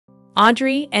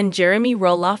Audrey and Jeremy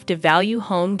Roloff devalue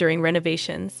home during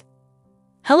renovations.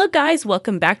 Hello guys,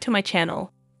 welcome back to my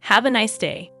channel. Have a nice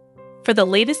day. For the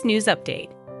latest news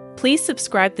update, please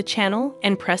subscribe the channel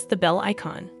and press the bell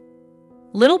icon.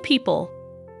 Little people,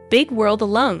 big world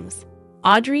alums.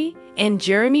 Audrey and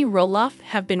Jeremy Roloff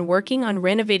have been working on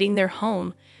renovating their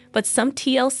home, but some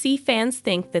TLC fans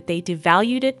think that they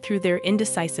devalued it through their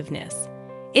indecisiveness.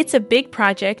 It's a big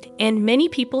project, and many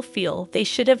people feel they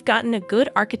should have gotten a good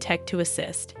architect to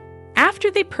assist. After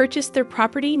they purchased their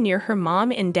property near her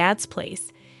mom and dad's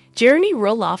place, Jeremy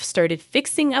Roloff started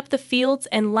fixing up the fields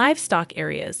and livestock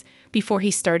areas before he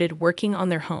started working on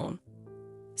their home.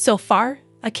 So far,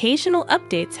 occasional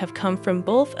updates have come from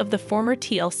both of the former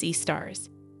TLC stars.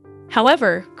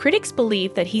 However, critics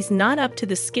believe that he's not up to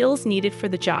the skills needed for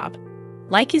the job.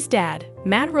 Like his dad,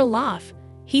 Matt Roloff,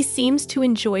 he seems to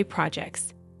enjoy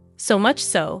projects. So much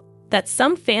so that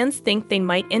some fans think they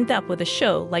might end up with a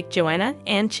show like Joanna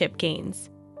and Chip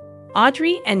Gaines.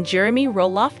 Audrey and Jeremy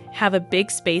Roloff have a big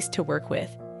space to work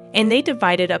with, and they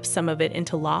divided up some of it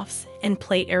into lofts and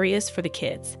play areas for the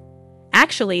kids.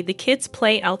 Actually, the kids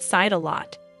play outside a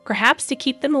lot, perhaps to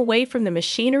keep them away from the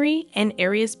machinery and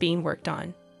areas being worked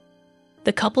on.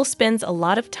 The couple spends a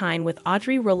lot of time with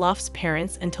Audrey Roloff's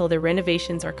parents until their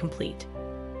renovations are complete.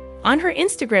 On her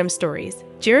Instagram stories,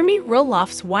 Jeremy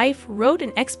Roloff's wife wrote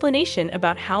an explanation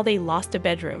about how they lost a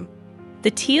bedroom. The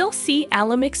TLC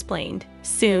alum explained,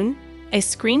 soon, a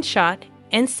screenshot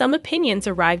and some opinions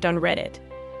arrived on Reddit.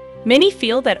 Many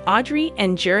feel that Audrey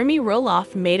and Jeremy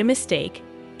Roloff made a mistake,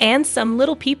 and some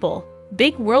little people,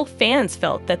 big world fans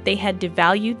felt that they had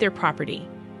devalued their property.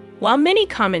 While many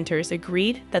commenters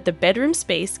agreed that the bedroom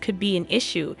space could be an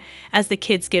issue as the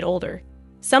kids get older,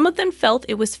 some of them felt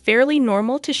it was fairly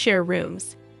normal to share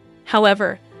rooms.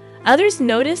 However, others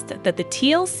noticed that the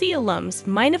TLC alums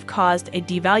might have caused a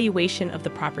devaluation of the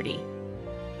property.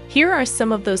 Here are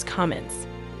some of those comments.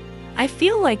 I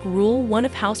feel like rule 1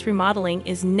 of house remodeling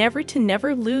is never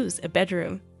lose a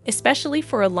bedroom, especially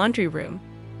for a laundry room.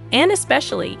 And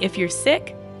especially if you're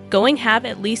sick, going have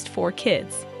at least 4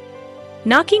 kids.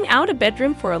 Knocking out a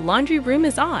bedroom for a laundry room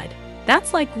is odd.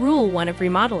 That's like rule 1 of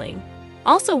remodeling.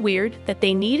 Also weird that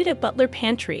they needed a butler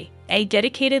pantry, a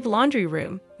dedicated laundry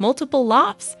room, multiple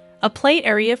lofts, a play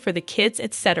area for the kids,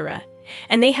 etc.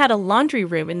 And they had a laundry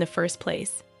room in the first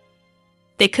place.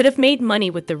 They could have made money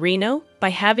with the reno by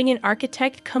having an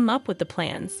architect come up with the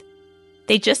plans.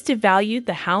 They just devalued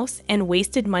the house and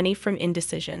wasted money from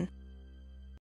indecision.